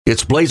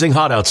It's blazing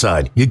hot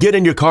outside. You get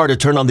in your car to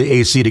turn on the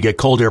AC to get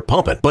cold air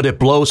pumping, but it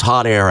blows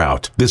hot air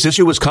out. This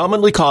issue is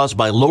commonly caused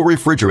by low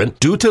refrigerant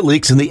due to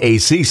leaks in the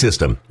AC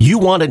system. You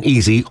want an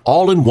easy,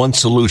 all-in-one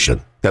solution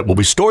that will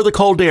restore the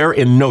cold air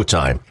in no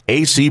time.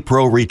 AC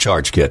Pro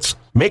Recharge Kits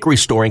make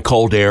restoring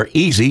cold air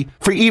easy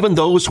for even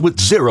those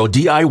with zero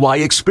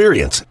DIY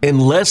experience in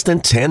less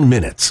than 10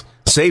 minutes.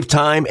 Save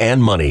time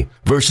and money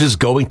versus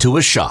going to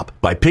a shop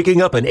by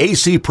picking up an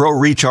AC Pro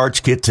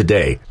Recharge Kit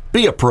today.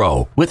 Be a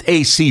pro with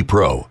AC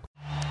Pro.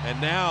 And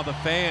now the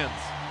fans,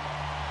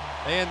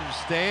 they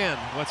understand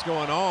what's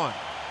going on.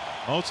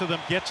 Most of them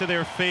get to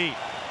their feet.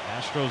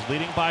 Astros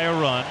leading by a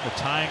run. The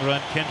tying run,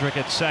 Kendrick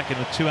at second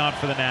with 2 out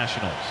for the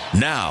Nationals.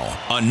 Now,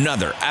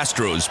 another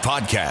Astros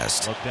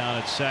podcast. Look down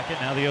at second.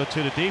 Now the 0-2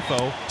 to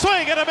Defoe.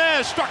 Swing and a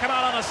miss. Struck him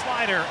out on a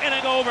slider.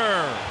 Inning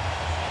over.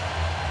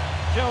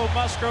 Joe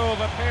Musgrove,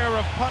 a pair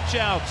of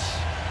punch-outs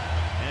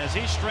as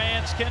he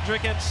strands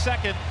Kendrick at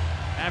second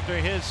after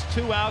his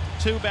 2-out,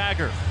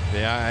 2-bagger.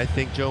 Yeah, I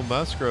think Joe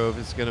Musgrove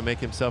is going to make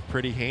himself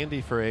pretty handy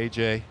for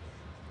AJ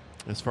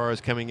as far as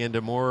coming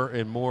into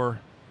more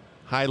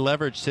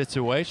high-leverage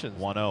situations.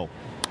 1-0.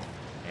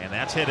 And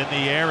that's hit in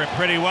the air and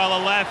pretty well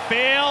to left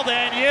field,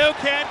 and you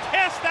can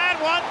kiss that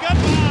one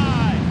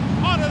goodbye.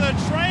 Onto the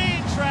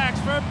train tracks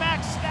for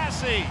Max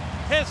Stassi.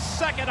 His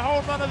second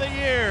home run of the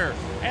year,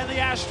 and the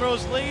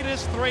Astros lead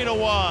is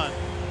 3-1.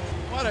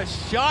 What a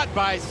shot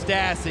by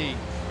Stassi.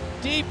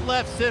 Deep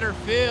left center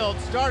field,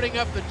 starting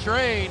up the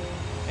train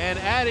and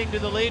adding to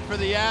the lead for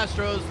the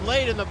Astros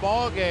late in the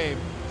ball game.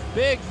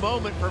 Big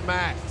moment for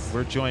Max.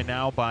 We're joined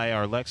now by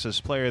our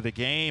Lexus player of the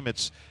game.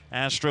 It's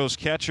Astros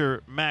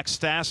catcher Max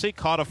Stassi.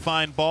 Caught a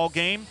fine ball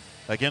game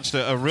against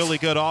a really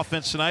good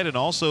offense tonight, and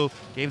also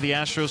gave the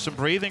Astros some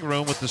breathing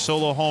room with the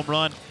solo home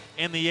run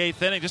in the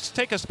 8th inning. Just to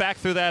take us back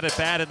through that at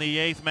bat in the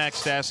 8th,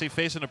 Max Stassi,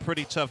 facing a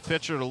pretty tough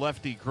pitcher, to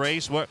lefty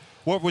Grace. What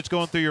was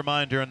going through your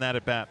mind during that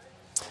at bat?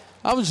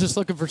 I was just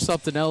looking for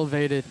something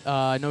elevated.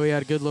 I know he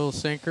had a good little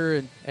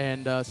sinker,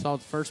 and saw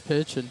the first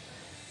pitch,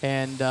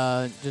 and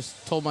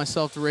just told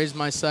myself to raise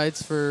my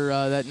sights for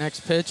that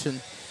next pitch,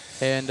 and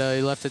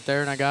he left it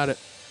there, and I got it.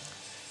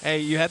 Hey,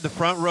 you had the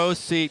front row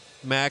seat,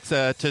 Max,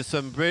 to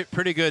some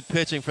pretty good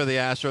pitching for the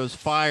Astros.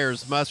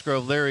 Fiers,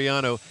 Musgrove,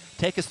 Liriano.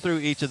 Take us through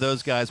each of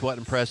those guys. What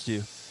impressed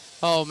you?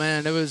 Oh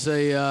man, it was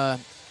a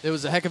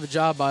heck of a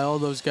job by all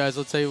those guys.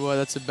 I'll tell you what,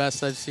 that's the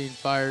best I've seen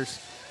Fiers.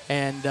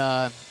 And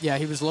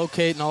he was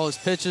locating all his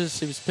pitches.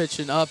 He was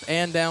pitching up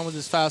and down with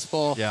his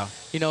fastball. Yeah.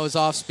 His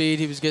off speed.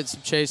 He was getting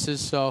some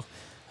chases. So,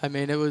 I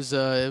mean, it was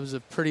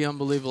a pretty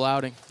unbelievable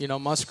outing.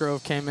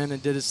 Musgrove came in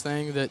and did his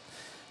thing that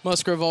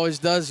Musgrove always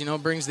does.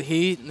 Brings the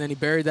heat, and then he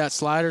buried that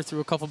slider, threw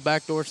a couple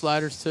backdoor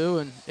sliders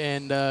too,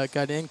 and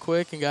got in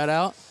quick and got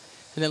out.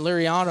 And then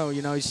Liriano,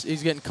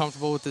 he's getting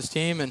comfortable with this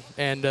team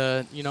and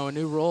a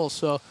new role.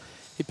 So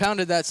he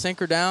pounded that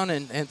sinker down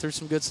and threw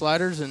some good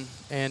sliders,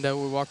 and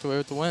we walked away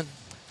with the win.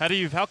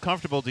 How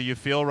comfortable do you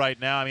feel right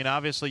now? I mean,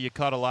 obviously you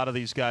caught a lot of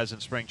these guys in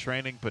spring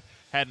training, but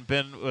hadn't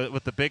been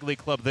with the big league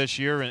club this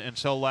year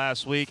until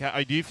last week.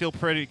 Do you feel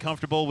pretty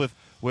comfortable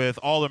with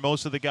all or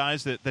most of the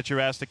guys that you're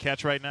asked to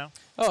catch right now?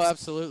 Oh,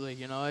 absolutely.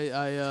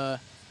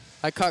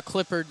 I caught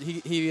Clippard.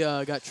 He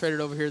got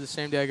traded over here the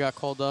same day I got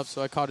called up,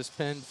 so I caught his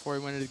pin before he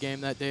went into the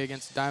game that day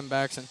against the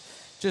Diamondbacks, and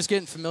just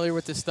getting familiar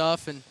with his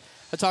stuff. And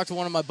I talked to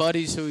one of my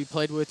buddies who he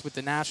played with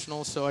the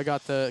Nationals, so I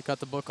got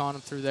the book on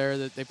him through there.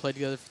 That they played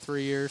together for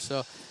 3 years.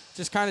 So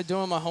just kind of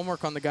doing my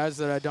homework on the guys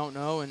that I don't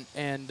know,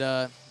 and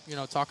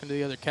talking to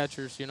the other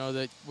catchers.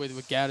 That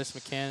with Gaddis,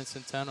 McCann, and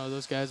Centeno,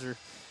 those guys are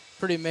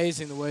pretty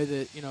amazing the way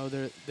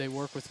that they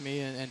work with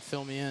me and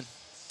fill me in.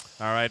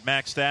 All right,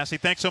 Max Stassi,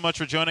 thanks so much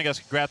for joining us.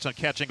 Congrats on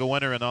catching a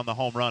winner and on the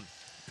home run.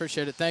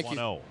 Appreciate it. Thank you.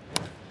 1-0.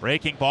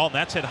 Breaking ball, and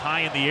that's hit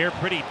high in the air,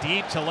 pretty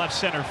deep to left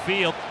center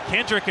field.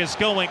 Kendrick is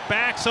going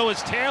back, so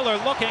is Taylor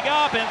looking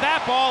up, and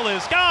that ball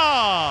is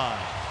gone.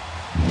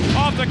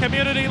 Off the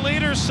community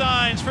leader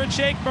signs for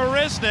Jake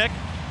Marisnick,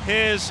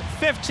 his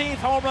 15th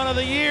home run of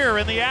the year,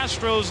 and the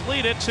Astros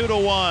lead it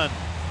 2-1.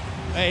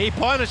 Hey, he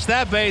punished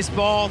that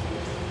baseball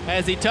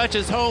as he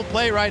touches home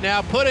plate right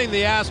now, putting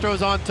the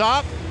Astros on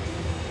top.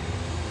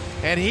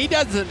 And he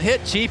doesn't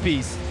hit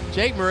cheapies.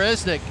 Jake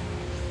Marisnick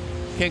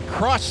can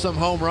crush some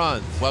home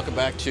runs. Welcome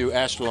back to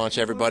Astro Launch,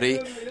 everybody.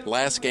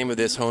 Last game of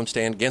this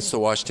homestand against the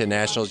Washington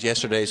Nationals.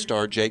 Yesterday's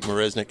star, Jake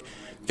Marisnick,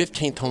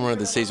 15th home run of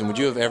the season. Would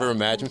you have ever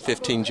imagined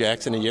 15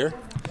 jacks in a year?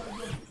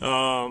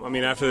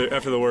 After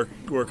the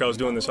work I was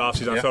doing this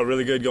offseason, I felt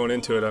really good going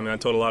into it. I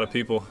told a lot of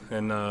people,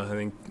 and I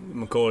think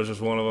McCullers was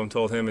one of them.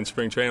 Told him in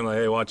spring training,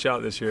 hey, watch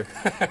out this year.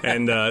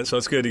 And so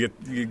it's good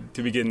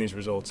to be getting these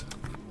results.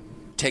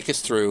 Take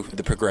us through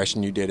the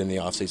progression you did in the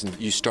offseason.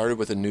 You started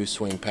with a new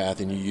swing path,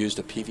 and you used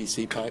a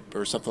PVC pipe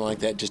or something like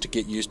that just to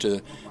get used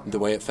to the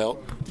way it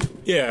felt?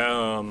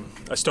 Yeah,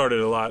 I started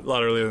a lot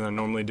earlier than I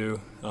normally do.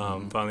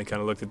 Finally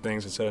kind of looked at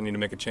things and said I need to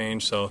make a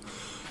change. So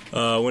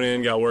went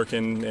in, got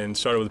working, and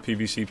started with a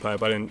PVC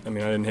pipe. I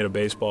didn't hit a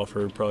baseball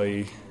for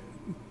probably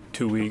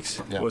 2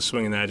 weeks. Yeah. Was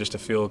swinging that just to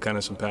feel kind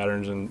of some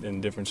patterns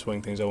and different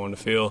swing things I wanted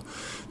to feel.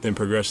 Then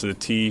progressed to the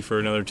tee for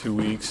another 2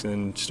 weeks,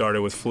 and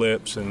started with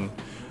flips. And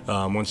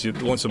once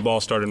the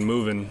ball started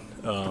moving,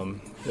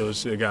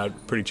 it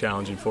got pretty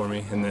challenging for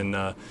me. And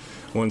then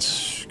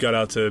once got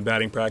out to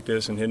batting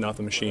practice and hitting off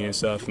the machine and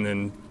stuff, and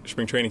then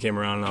spring training came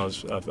around,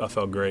 and I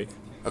felt great.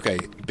 Okay,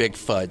 Big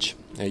Fudge.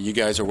 Now, you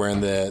guys are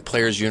wearing the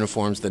players'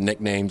 uniforms, the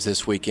nicknames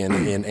this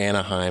weekend in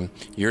Anaheim.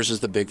 Yours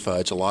is the Big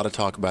Fudge. A lot of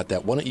talk about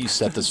that. Why don't you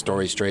set the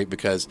story straight,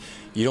 because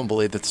you don't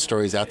believe that the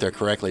story's out there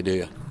correctly, do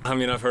you? I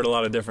mean, I've heard a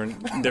lot of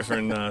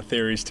different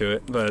theories to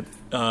it, but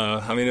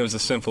I mean, it was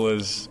as simple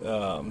as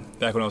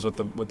back when I was with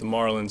the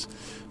Marlins,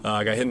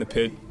 I got hit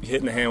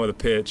in the hand with a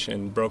pitch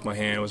and broke my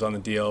hand. Was on the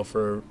DL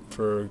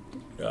for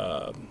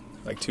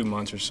like 2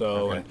 months or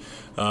so. Okay.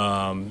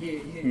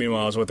 And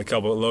meanwhile, I was with a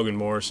couple, Logan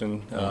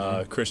Morrison,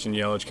 Christian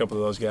Yelich, a couple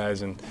of those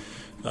guys, and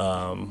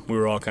we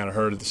were all kind of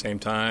hurt at the same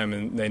time.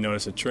 And they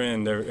noticed a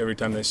trend. Every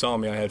time they saw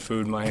me, I had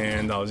food in my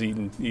hand. I was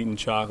eating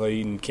chocolate,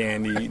 eating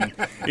candy,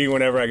 eating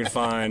whatever I could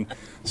find.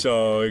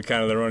 So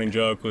kind of the running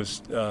joke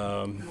was,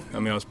 I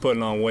was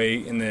putting on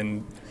weight, and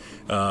then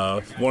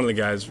one of the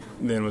guys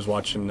then was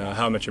watching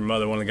How I Met Your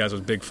Mother. One of the guys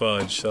was Big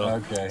Fudge.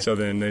 So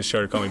then they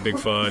started calling me Big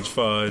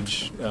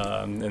Fudge,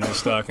 and they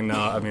stuck. And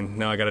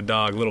now I got a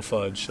dog, Little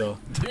Fudge. So.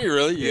 Do you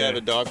really? You have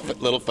a dog,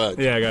 Little Fudge?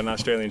 Yeah, I got an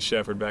Australian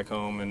Shepherd back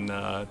home, and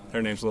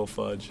her name's Little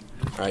Fudge.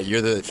 All right,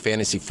 you're the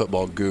fantasy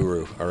football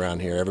guru around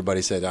here.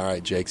 Everybody said, all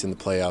right, Jake's in the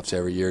playoffs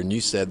every year. And you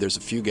said there's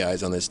a few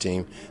guys on this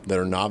team that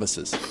are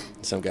novices.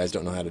 Some guys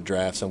don't know how to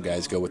draft. Some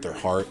guys go with their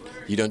heart.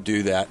 You don't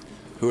do that.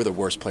 Who are the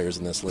worst players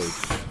in this league?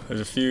 There's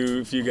a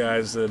few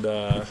guys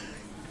that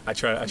I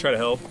try to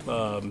help.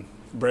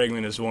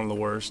 Bregman is one of the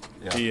worst.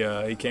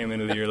 Yeah. He came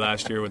into the year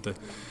last year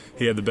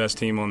he had the best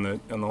team on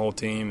the whole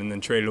team, and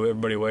then traded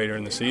everybody away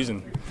during the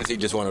season. Because he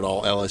just wanted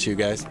all LSU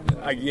guys?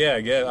 I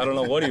guess. I don't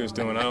know what he was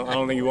doing. I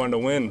don't think he wanted to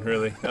win,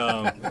 really.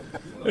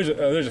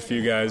 There's a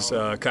few guys.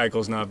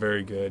 Keuchel's not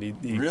very good.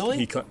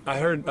 Really? I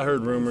heard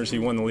rumors he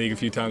won the league a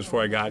few times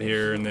before I got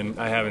here, and then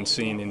I haven't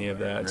seen any of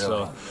that.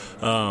 Really?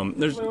 So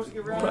there's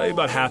probably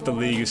about half the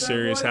league is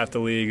serious, half the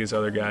league is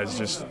other guys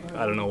just,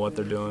 I don't know what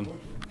they're doing.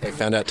 I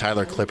found out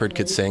Tyler Clippard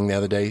could sing the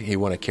other day. He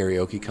won a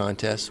karaoke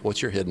contest.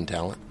 What's your hidden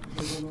talent?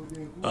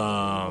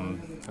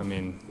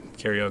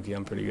 Karaoke,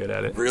 I'm pretty good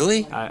at it.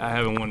 Really? I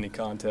haven't won any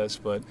contests,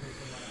 but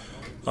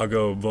I'll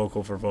go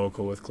vocal for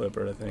vocal with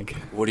Clippard, I think.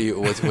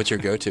 What's your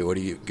go-to? What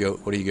do you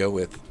go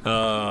with?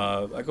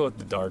 I go with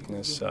The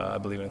Darkness. I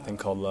believe in a thing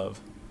called love.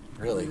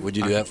 Really? Would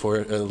you do that for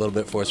a little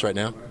bit for us right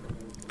now?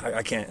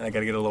 I can't. I got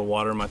to get a little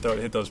water in my throat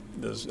to hit those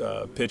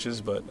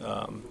pitches, but.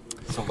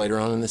 So later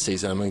on in the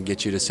season, I'm going to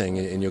get you to sing,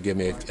 and you'll give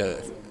me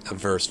a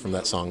verse from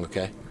that song,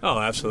 okay? Oh,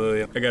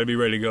 absolutely. I got to be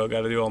ready to go. I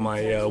got to do all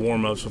my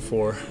warm-ups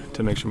before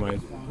to make sure my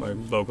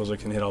vocals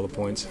can hit all the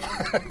points.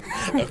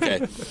 Okay.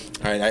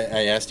 All right.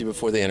 I asked you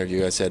before the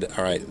interview. I said,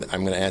 all right,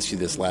 I'm going to ask you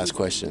this last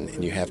question,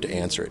 and you have to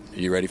answer it. Are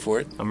you ready for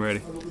it? I'm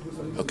ready.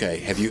 Okay.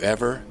 Have you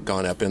ever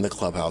gone up in the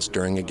clubhouse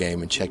during a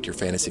game and checked your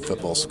fantasy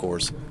football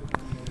scores?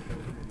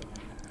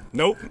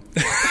 Nope.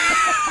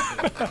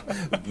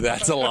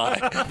 That's a lie.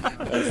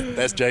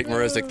 That's Jake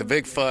Marisnick, the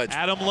Big Fudge.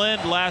 Adam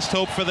Lind, last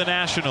hope for the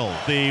National.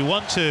 The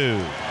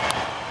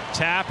 1-2.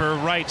 Tapper,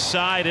 right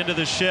side into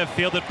the shift,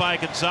 fielded by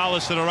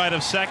Gonzalez to the right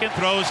of second,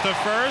 throws to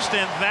first,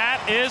 and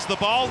that is the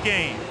ball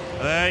game.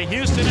 The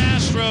Houston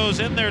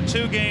Astros in their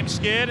two-game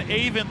skid,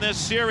 even this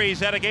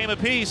series at a game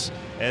apiece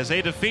as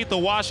they defeat the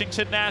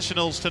Washington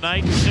Nationals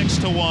tonight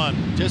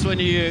 6-1. Just when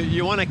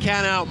you want to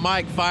count out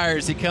Mike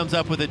Fiers, he comes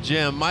up with a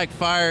gem. Mike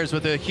Fiers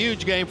with a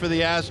huge game for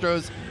the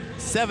Astros.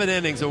 7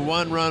 innings, a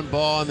 1-run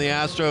ball, and the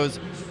Astros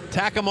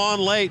tack them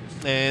on late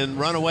and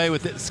run away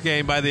with this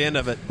game by the end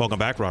of it. Welcome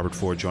back. Robert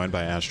Ford joined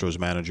by Astros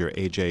manager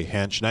A.J.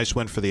 Hinch. Nice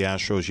win for the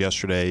Astros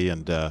yesterday,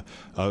 and a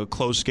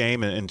close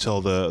game until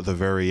the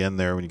very end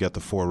there when you got the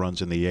 4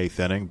 runs in the 8th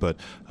inning. But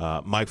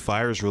Mike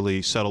Fiers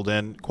really settled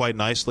in quite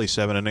nicely.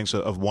 7 innings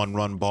of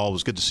 1-run ball. It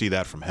was good to see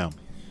that from him.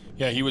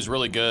 Yeah, he was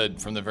really good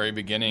from the very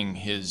beginning.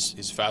 His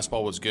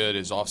fastball was good.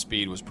 His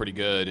off-speed was pretty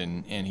good,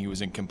 and he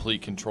was in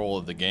complete control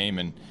of the game.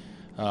 And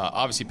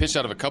obviously pitched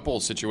out of a couple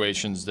of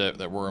situations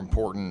that were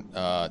important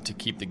to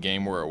keep the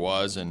game where it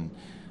was. And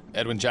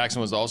Edwin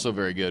Jackson was also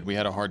very good. We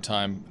had a hard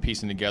time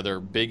piecing together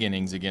big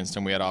innings against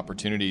him. We had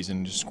opportunities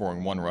and just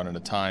scoring 1 run at a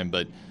time.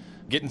 But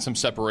getting some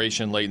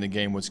separation late in the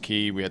game was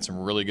key. We had some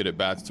really good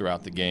at-bats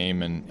throughout the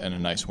game and a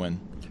nice win.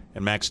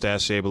 And Max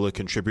Stassi able to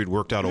contribute,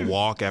 worked out a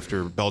walk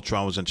after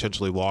Beltran was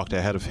intentionally walked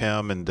ahead of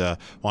him, and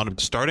wound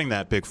up starting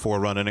that big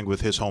 4-run inning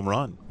with his home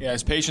run. Yeah,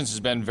 his patience has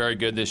been very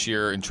good this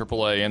year in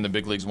AAA and the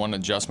big leagues. One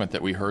adjustment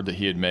that we heard that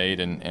he had made,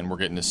 and we're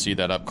getting to see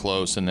that up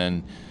close. And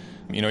then,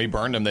 he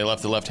burned him. They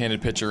left the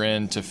left-handed pitcher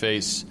in to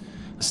face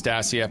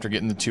Stassi after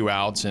getting the 2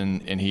 outs,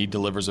 and he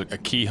delivers a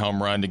key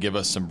home run to give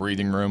us some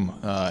breathing room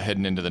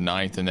heading into the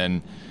 9th. And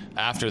then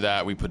after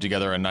that, we put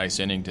together a nice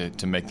inning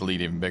to make the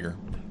lead even bigger.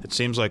 It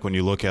seems like when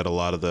you look at a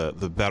lot of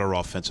the better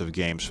offensive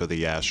games for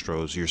the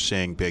Astros, you're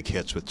seeing big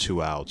hits with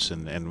 2 outs,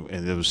 and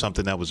it was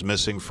something that was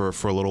missing for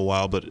a little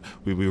while, but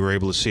we were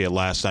able to see it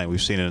last night.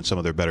 We've seen it in some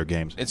of their better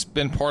games. It's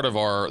been part of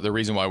the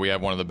reason why we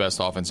have one of the best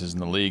offenses in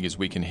the league is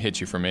we can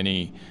hit you from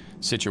any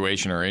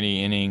situation or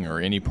any inning or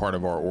any part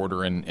of our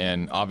order,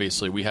 and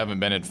obviously we haven't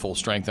been at full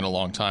strength in a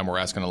long time. We're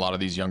asking a lot of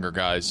these younger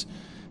guys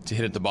to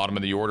hit at the bottom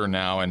of the order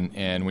now,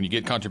 and when you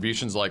get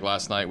contributions like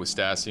last night with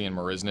Stassi and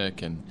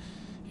Marisnick,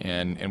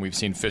 and we've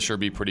seen Fisher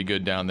be pretty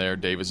good down there.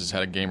 Davis has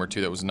had a game or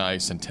two that was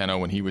nice. Centeno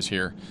when he was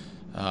here.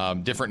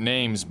 Different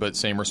names, but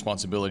same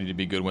responsibility to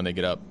be good when they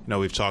get up.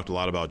 We've talked a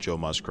lot about Joe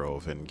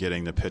Musgrove and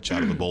getting the pitch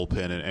out of the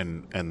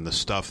bullpen, and the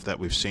stuff that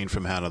we've seen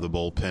from him out of the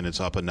bullpen, it's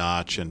up a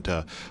notch. And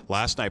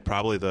last night,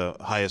 probably the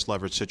highest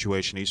leverage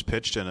situation he's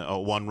pitched in a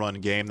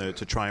one-run game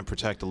to try and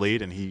protect the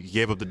lead, and he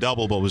gave up the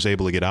double but was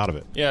able to get out of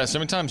it. Yeah,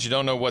 sometimes you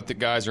don't know what the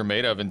guys are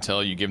made of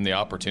until you give them the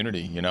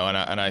opportunity, and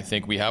I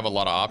think we have a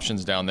lot of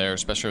options down there,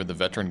 especially with the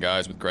veteran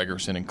guys with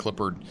Gregerson and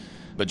Clippard.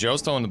 But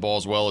Joe's throwing the ball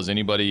as well as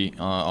anybody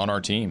on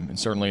our team, and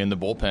certainly in the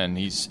bullpen,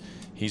 he's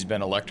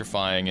been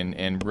electrifying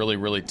and really,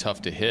 really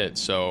tough to hit.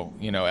 So,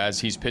 as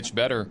he's pitched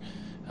better,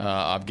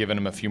 I've given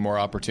him a few more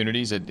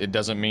opportunities. It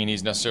doesn't mean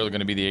he's necessarily going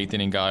to be the 8th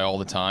inning guy all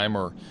the time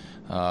or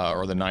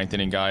the 9th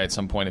inning guy at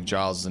some point if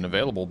Giles isn't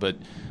available. But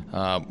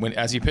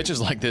as he pitches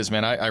like this,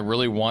 man, I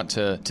really want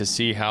to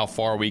see how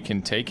far we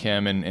can take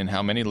him and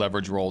how many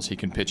leverage roles he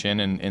can pitch in,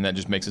 and that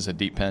just makes us a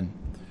deep pen.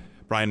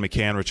 Brian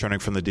McCann returning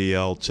from the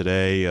DL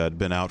today, had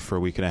been out for a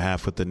week and a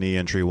half with the knee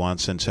injury. Juan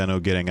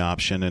Centeno getting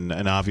option,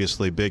 and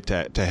obviously big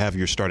to have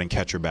your starting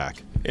catcher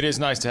back. It is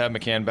nice to have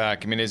McCann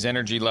back. I mean, his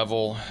energy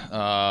level,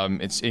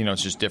 it's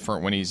just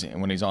different when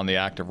he's on the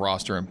active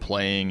roster and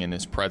playing, and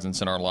his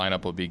presence in our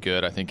lineup will be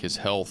good. I think his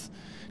health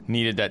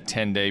needed that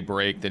 10-day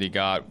break that he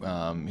got.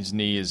 His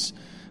knee is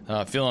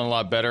feeling a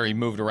lot better. He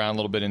moved around a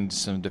little bit into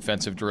some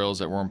defensive drills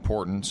that were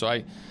important. So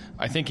I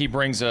think he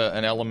brings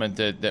an element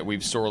that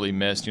we've sorely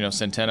missed.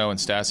 Centeno and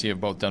Stassi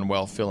have both done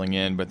well filling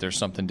in, but there's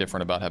something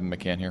different about having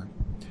McCann here.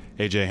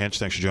 AJ Hinch,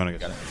 thanks for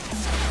joining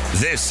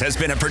us. This has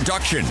been a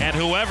production. And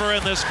whoever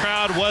in this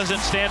crowd wasn't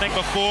standing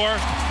before,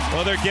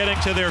 well, they're getting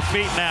to their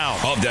feet now.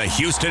 Of the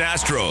Houston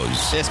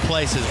Astros. This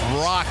place is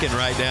rocking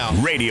right now.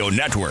 Radio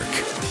Network.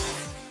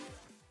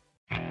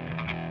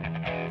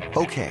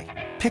 Okay,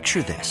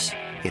 picture this.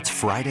 It's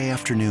Friday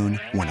afternoon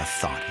when a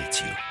thought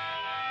hits you.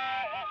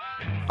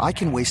 I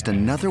can waste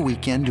another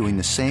weekend doing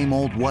the same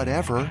old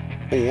whatever,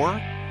 or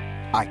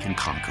I can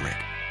conquer it.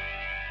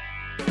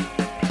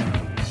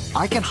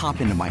 I can hop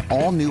into my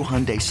all-new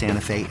Hyundai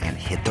Santa Fe and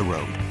hit the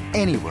road.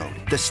 Any road.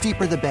 The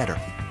steeper, the better.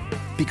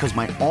 Because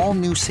my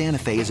all-new Santa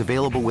Fe is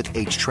available with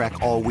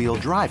H-Track all-wheel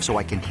drive, so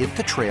I can hit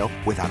the trail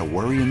without a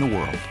worry in the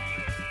world.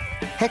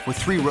 Heck, with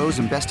 3 rows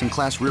and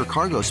best-in-class rear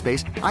cargo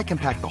space, I can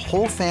pack the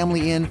whole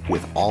family in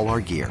with all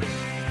our gear.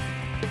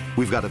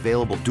 We've got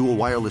available dual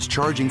wireless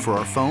charging for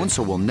our phones,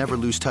 so we'll never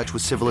lose touch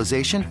with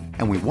civilization,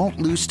 and we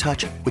won't lose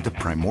touch with the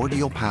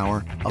primordial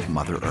power of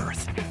Mother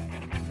Earth.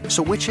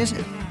 So which is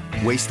it?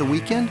 Waste the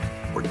weekend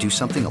or do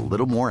something a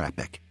little more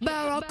epic?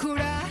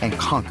 And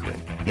conquer it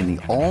in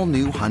the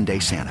all-new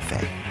Hyundai Santa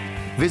Fe.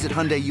 Visit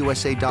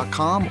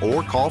HyundaiUSA.com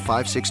or call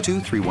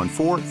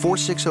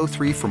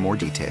 562-314-4603 for more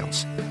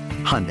details.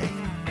 Hyundai,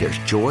 there's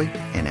joy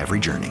in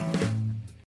every journey.